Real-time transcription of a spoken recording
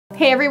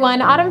Hey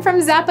everyone, Autumn from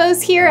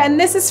Zappos here, and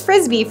this is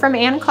Frizby from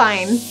Anne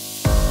Klein.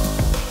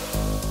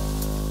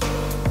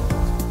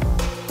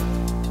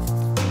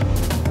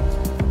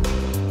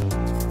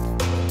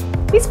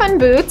 These fun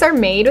boots are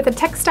made with a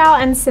textile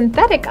and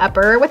synthetic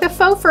upper with a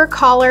faux fur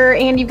collar,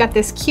 and you've got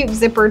this cute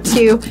zipper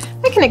too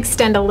that can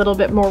extend a little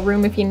bit more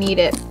room if you need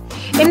it.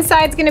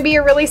 Inside's gonna be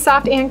a really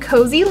soft and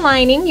cozy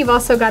lining. You've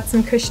also got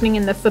some cushioning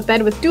in the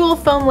footbed with dual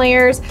foam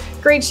layers,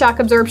 great shock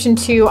absorption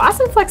too,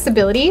 awesome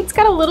flexibility. It's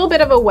got a little bit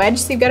of a wedge,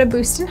 so you've got a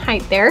boost in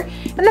height there,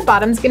 and the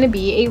bottom's gonna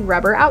be a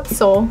rubber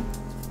outsole.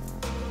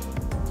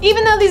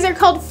 Even though these are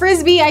called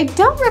Frizby, I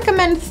don't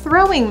recommend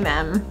throwing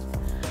them,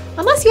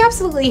 unless you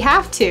absolutely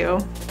have to.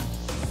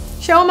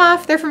 Show them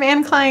off, they're from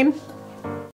Anne Klein.